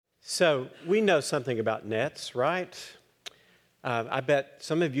So we know something about nets, right? I bet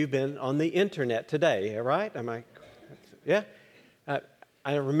some of you have been on the internet today, right? Yeah?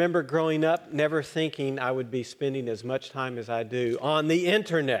 I remember growing up never thinking I would be spending as much time as I do on the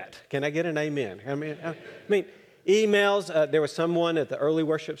internet. Can I get an amen? I mean emails. There was someone at the early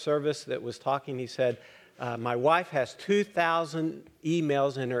worship service that was talking. He said, my wife has 2,000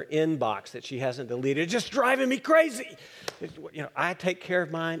 emails in her inbox that she hasn't deleted. It's just driving me crazy. I take care of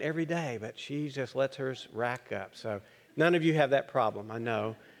mine every day, but she just lets hers rack up. So none of you have that problem, I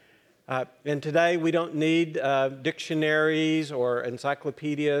know. And today we don't need dictionaries or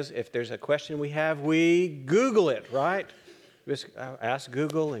encyclopedias. If there's a question we have, we Google it, right? Just ask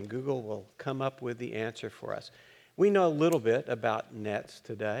Google, and Google will come up with the answer for us. We know a little bit about nets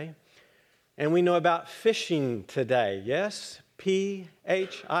today. And we know about fishing today, yes? Phishing.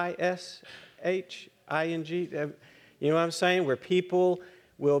 You know what I'm saying? Where people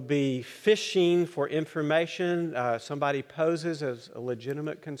will be fishing for information. Somebody poses as a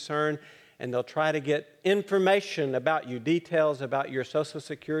legitimate concern, and they'll try to get information about you, details about your Social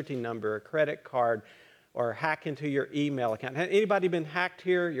Security number, a credit card, or hack into your email account. Has anybody been hacked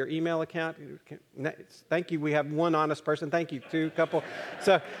here, your email account? Thank you. We have one honest person. Thank you, two couple.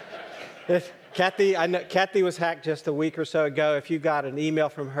 So, Kathy, I know Kathy was hacked just a week or so ago. If you got an email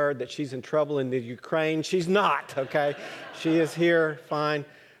from her that she's in trouble in the Ukraine, she's not, okay? She is here, fine.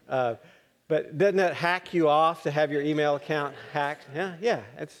 But doesn't that hack you off to have your email account hacked? Yeah,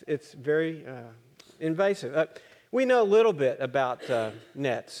 it's very invasive. We know a little bit about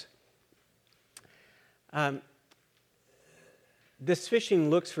nets. This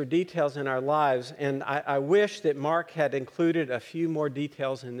fishing looks for details in our lives, and I wish that Mark had included a few more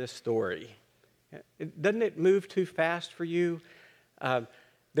details in this story. Doesn't it move too fast for you?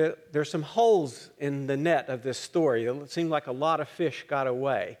 There's some holes in the net of this story. It seemed like a lot of fish got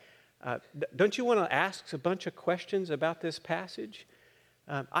away. Don't you want to ask a bunch of questions about this passage?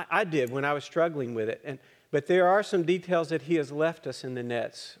 I did when I was struggling with it. But there are some details that he has left us in the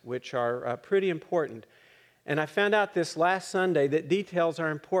nets, which are pretty important. And I found out this last Sunday that details are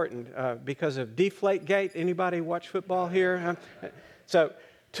important because of Deflategate. Anybody watch football here? So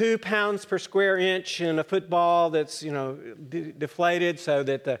 2 pounds per square inch in a football that's, deflated so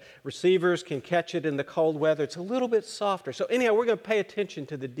that the receivers can catch it in the cold weather. It's a little bit softer. So anyhow, we're going to pay attention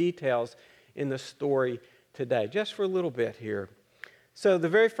to the details in the story today, just for a little bit here. So the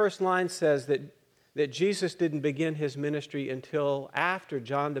very first line says that Jesus didn't begin his ministry until after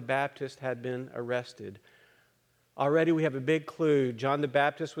John the Baptist had been arrested. Already we have a big clue. John the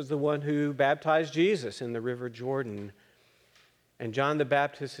Baptist was the one who baptized Jesus in the River Jordan. And John the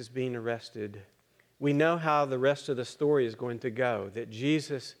Baptist is being arrested. We know how the rest of the story is going to go, that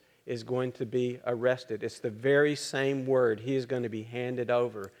Jesus is going to be arrested. It's the very same word. He is going to be handed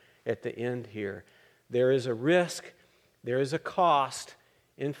over at the end here. There is a risk, there is a cost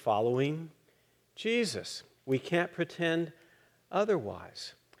in following Jesus. We can't pretend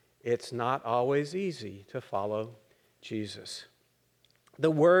otherwise. It's not always easy to follow Jesus. The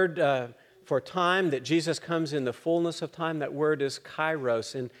word for time, that Jesus comes in the fullness of time, that word is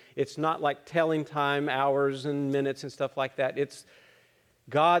kairos. And it's not like telling time, hours and minutes and stuff like that. It's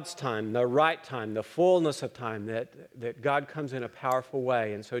God's time, the right time, the fullness of time, that God comes in a powerful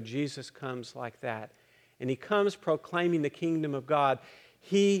way. And so Jesus comes like that. And he comes proclaiming the kingdom of God.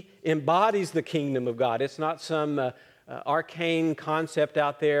 He embodies the kingdom of God. It's not some arcane concept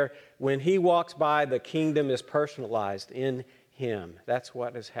out there. When he walks by, the kingdom is personalized in him. That's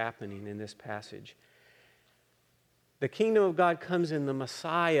what is happening in this passage. The kingdom of God comes in the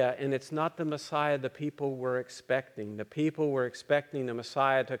Messiah, and it's not the Messiah the people were expecting. The people were expecting the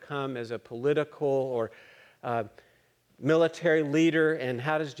Messiah to come as a political or military leader. And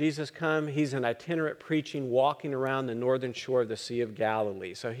how does Jesus come? He's an itinerant preaching, walking around the northern shore of the Sea of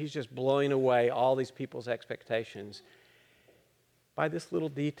Galilee. So he's just blowing away all these people's expectations by this little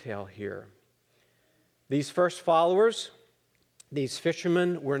detail here. These first followers, these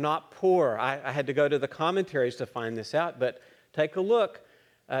fishermen, were not poor. I had to go to the commentaries to find this out, but take a look.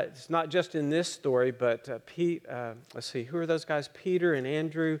 It's not just in this story, but let's see, who are those guys? Peter and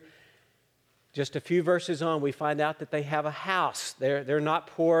Andrew. Just a few verses on, we find out that they have a house. They're not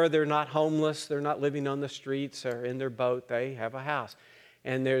poor, they're not homeless, they're not living on the streets or in their boat. They have a house.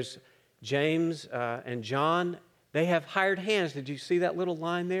 And there's James and John. They have hired hands. Did you see that little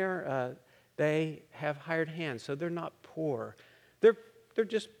line there? They have hired hands, so they're not poor. They're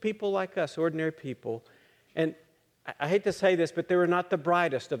just people like us, ordinary people. And I hate to say this, but they were not the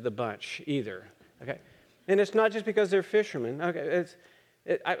brightest of the bunch either. Okay, and it's not just because they're fishermen. Okay,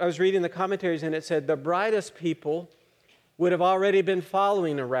 I was reading the commentaries, and it said the brightest people would have already been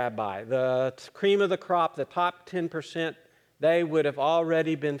following a rabbi. The cream of the crop, the top 10%, they would have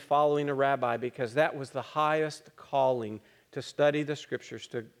already been following a rabbi because that was the highest calling, to study the Scriptures,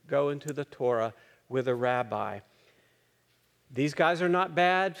 to go into the Torah with a rabbi. These guys are not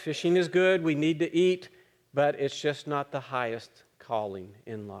bad. Fishing is good. We need to eat, but it's just not the highest calling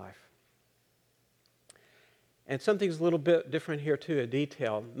in life. And something's a little bit different here too, a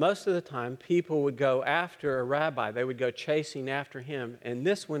detail. Most of the time, people would go after a rabbi. They would go chasing after him. And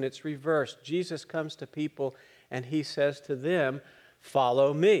this one, it's reversed. Jesus comes to people and he says to them,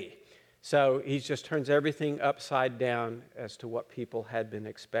 "Follow me." So he just turns everything upside down as to what people had been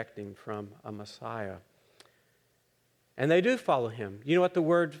expecting from a Messiah. And they do follow him. You know what the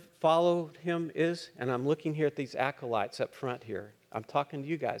word follow him is? And I'm looking here at these acolytes up front here. I'm talking to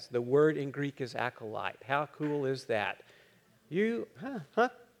you guys. The word in Greek is acolyte. How cool is that?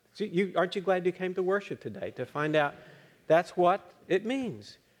 Aren't you glad you came to worship today to find out that's what it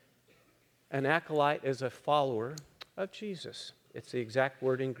means? An acolyte is a follower of Jesus. It's the exact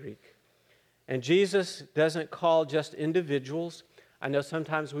word in Greek. And Jesus doesn't call just individuals. I know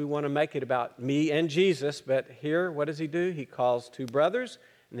sometimes we want to make it about me and Jesus, but here, what does he do? He calls two brothers,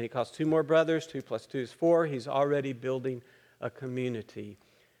 and then he calls two more brothers. 2 + 2 is 4. He's already building a community.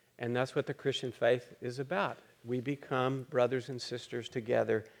 And that's what the Christian faith is about. We become brothers and sisters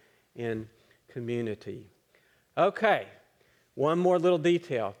together in community. Okay, one more little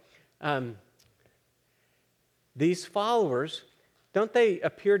detail. These followers, don't they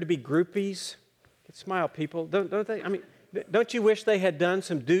appear to be groupies? Smile, people. Don't they? I mean, don't you wish they had done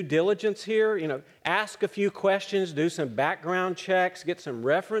some due diligence here? You know, ask a few questions, do some background checks, get some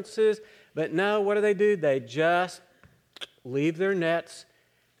references. But no, what do? They just leave their nets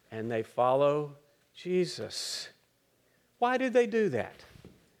and they follow Jesus. Why do they do that?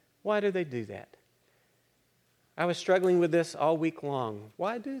 Why do they do that? I was struggling with this all week long.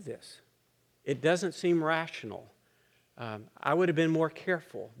 Why do this? It doesn't seem rational. I would have been more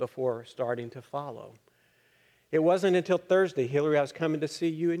careful before starting to follow. It wasn't until Thursday, Hillary, I was coming to see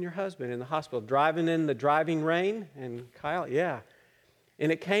you and your husband in the hospital, driving in the driving rain, and Kyle, yeah.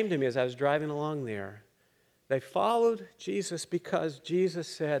 And it came to me as I was driving along there. They followed Jesus because Jesus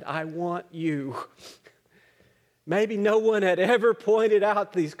said, "I want you." Maybe no one had ever pointed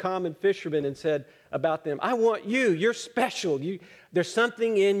out these common fishermen and said about them, "I want you. You're special. There's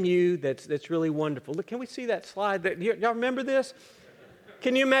something in you that's really wonderful." Look, can we see that slide? Y'all remember this?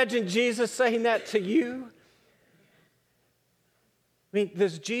 Can you imagine Jesus saying that to you? I mean,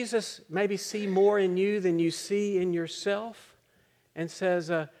 does Jesus maybe see more in you than you see in yourself? And says,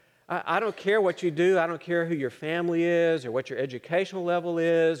 I don't care what you do. I don't care who your family is or what your educational level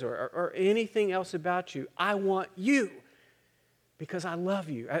is or anything else about you. I want you because I love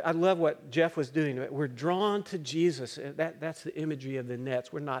you. I love what Jeff was doing. We're drawn to Jesus. That's the imagery of the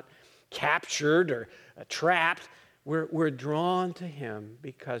nets. We're not captured or trapped. We're drawn to him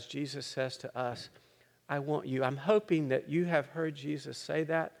because Jesus says to us, "I want you." I'm hoping that you have heard Jesus say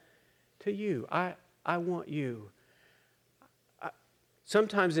that to you. I want you.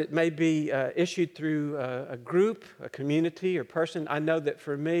 Sometimes it may be issued through a group, a community, or person. I know that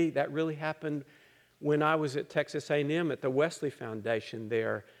for me, that really happened when I was at Texas A&M at the Wesley Foundation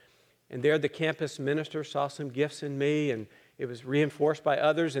there. And there the campus minister saw some gifts in me, and it was reinforced by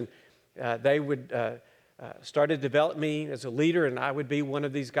others. And they would start to develop me as a leader, and I would be one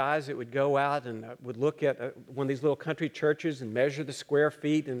of these guys that would go out and would look at one of these little country churches and measure the square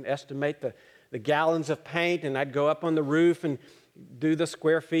feet and estimate the gallons of paint. And I'd go up on the roof and do the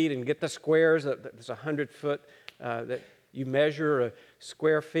square feet and get the squares. There's 100 foot that you measure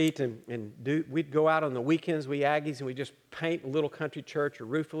square feet, and we'd go out on the weekends, we Aggies, and we just paint a little country church or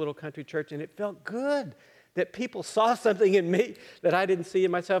roof a little country church, and it felt good that people saw something in me that I didn't see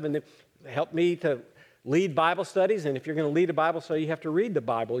in myself, and it helped me to lead Bible studies. And if you're going to lead a Bible study, you have to read the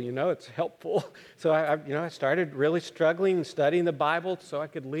Bible. It's helpful. So I started really struggling and studying the Bible so I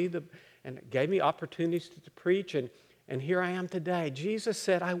could lead and it gave me opportunities to preach. And here I am today. Jesus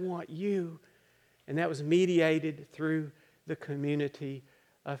said, "I want you." And that was mediated through the community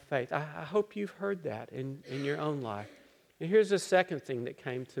of faith. I hope you've heard that in your own life. And here's the second thing that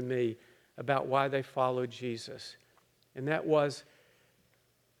came to me about why they followed Jesus. And that was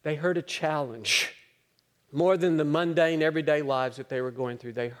they heard a challenge. More than the mundane, everyday lives that they were going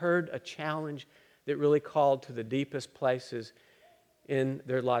through, they heard a challenge that really called to the deepest places in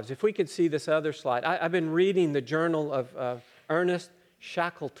their lives. If we could see this other slide. I've been reading the journal of Ernest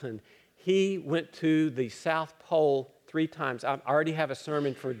Shackleton. He went to the South Pole 3 times. I already have a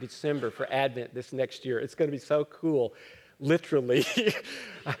sermon for December, for Advent this next year. It's going to be so cool. literally.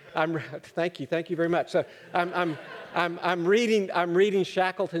 Thank you very much. So I'm reading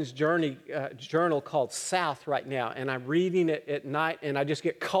Shackleton's journal called South right now, and I'm reading it at night, and I just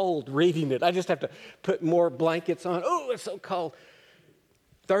get cold reading it. I just have to put more blankets on. Oh, it's so cold.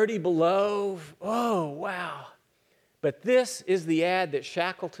 30 below. Oh, wow. But this is the ad that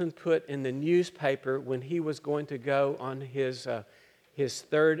Shackleton put in the newspaper when he was going to go on his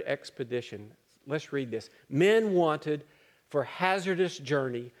third expedition. Let's read this. Men wanted for hazardous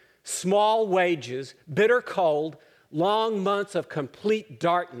journey, small wages, bitter cold, long months of complete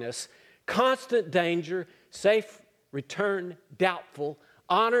darkness, constant danger, safe return doubtful,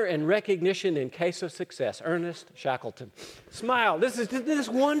 honor and recognition in case of success. Ernest Shackleton. Smile. This is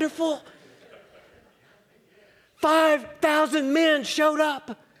wonderful. 5,000 men showed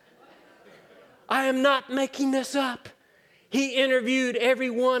up. I am not making this up. He interviewed every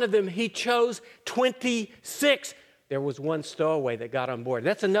one of them. He chose 26. There was one stowaway that got on board.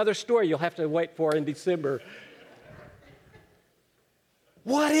 That's another story you'll have to wait for in December.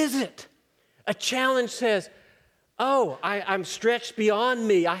 What is it? A challenge says, oh, I'm stretched beyond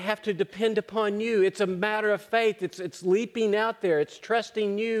me. I have to depend upon you. It's a matter of faith. It's leaping out there. It's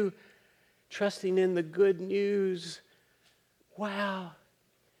trusting you, trusting in the good news. Wow.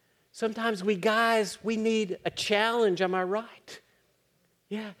 Sometimes we guys, we need a challenge. Am I right?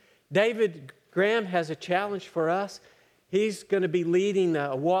 Yeah. David Graham has a challenge for us. He's going to be leading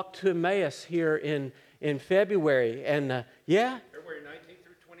a walk to Emmaus here in February. And February 19th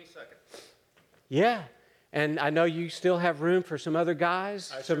through 22nd. Yeah. And I know you still have room for some other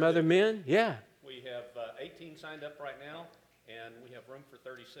guys, some other men. Yeah. We have 18 signed up right now, and we have room for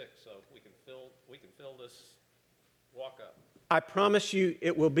 36, so we can fill this walk up. I promise you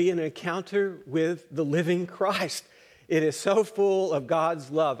it will be an encounter with the living Christ. It is so full of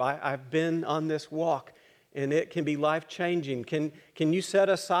God's love. I've been on this walk, and it can be life-changing. Can you set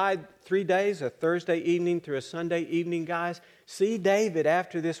aside 3 days, a Thursday evening through a Sunday evening, guys? See David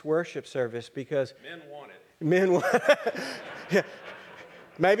after this worship service, because men want it. Men want it.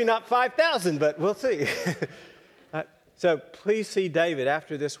 Maybe not 5,000, but we'll see. So please see David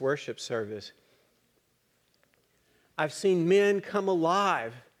after this worship service. I've seen men come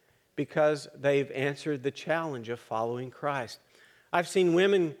alive because they've answered the challenge of following Christ. I've seen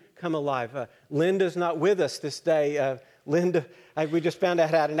women come alive. Linda's not with us this day. Linda, we just found out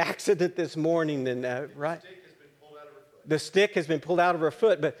had an accident this morning, and right. The stick has been pulled out of her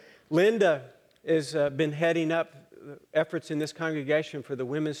foot, but Linda has been heading up efforts in this congregation for the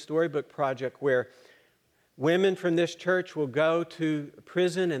Women's Storybook Project, where women from this church will go to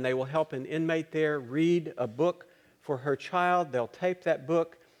prison and they will help an inmate there read a book for her child. They'll tape that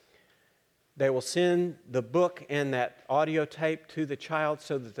book. They will send the book and that audio tape to the child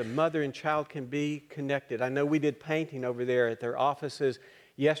so that the mother and child can be connected. I know we did painting over there at their offices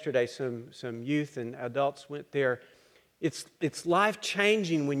yesterday. Some youth and adults went there. It's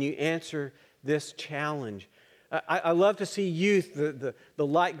life-changing when you answer this challenge. I love to see youth, the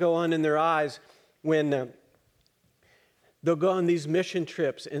light go on in their eyes when they'll go on these mission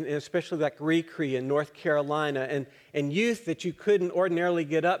trips, and especially like RECRE in North Carolina, and youth that you couldn't ordinarily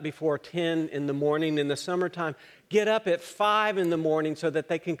get up before 10 in the morning in the summertime, get up at 5 in the morning so that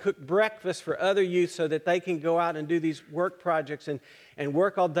they can cook breakfast for other youth, so that they can go out and do these work projects and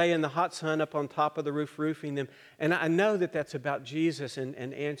work all day in the hot sun up on top of the roof, roofing them. And I know that that's about Jesus and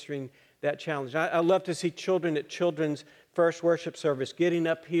answering that challenge. I love to see children at children's first worship service getting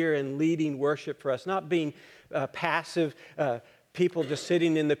up here and leading worship for us, not being passive people just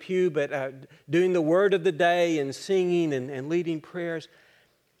sitting in the pew, but doing the word of the day and singing and leading prayers.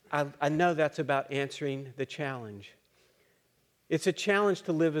 I know that's about answering the challenge. It's a challenge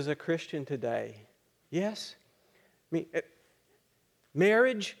to live as a Christian today. Yes? I mean,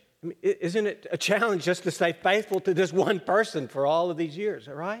 marriage, isn't it a challenge just to stay faithful to this one person for all of these years,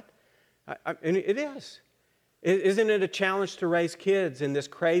 all right? And it is. Isn't it a challenge to raise kids in this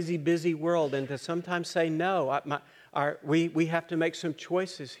crazy, busy world and to sometimes say no? We have to make some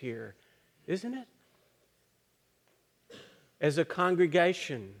choices here, isn't it? As a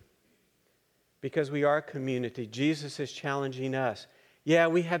congregation, because we are a community, Jesus is challenging us. Yeah,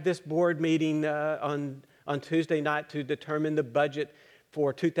 we have this board meeting on Tuesday night to determine the budget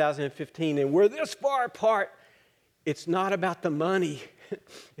for 2015, and we're this far apart. It's not about the money.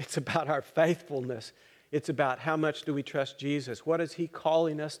 It's about our faithfulness. It's about how much do we trust Jesus? What is He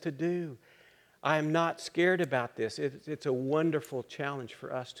calling us to do? I am not scared about this. It's a wonderful challenge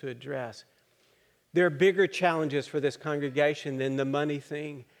for us to address. There are bigger challenges for this congregation than the money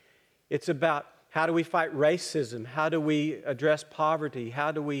thing. It's about how do we fight racism? How do we address poverty?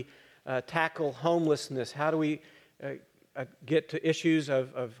 How do we tackle homelessness? How do we get to issues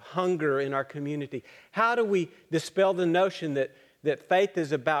of hunger in our community? How do we dispel the notion that faith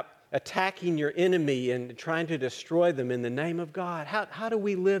is about attacking your enemy and trying to destroy them in the name of God? How do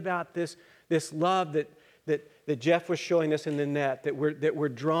we live out this love that Jeff was showing us in the net, that we're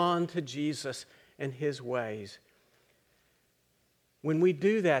drawn to Jesus and His ways? When we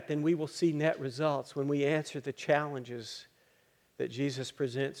do that, then we will see net results when we answer the challenges that Jesus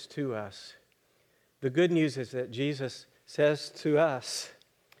presents to us. The good news is that Jesus says to us,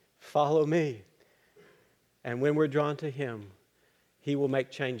 "Follow me." And when we're drawn to Him, He will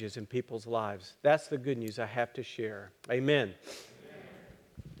make changes in people's lives. That's the good news I have to share. Amen.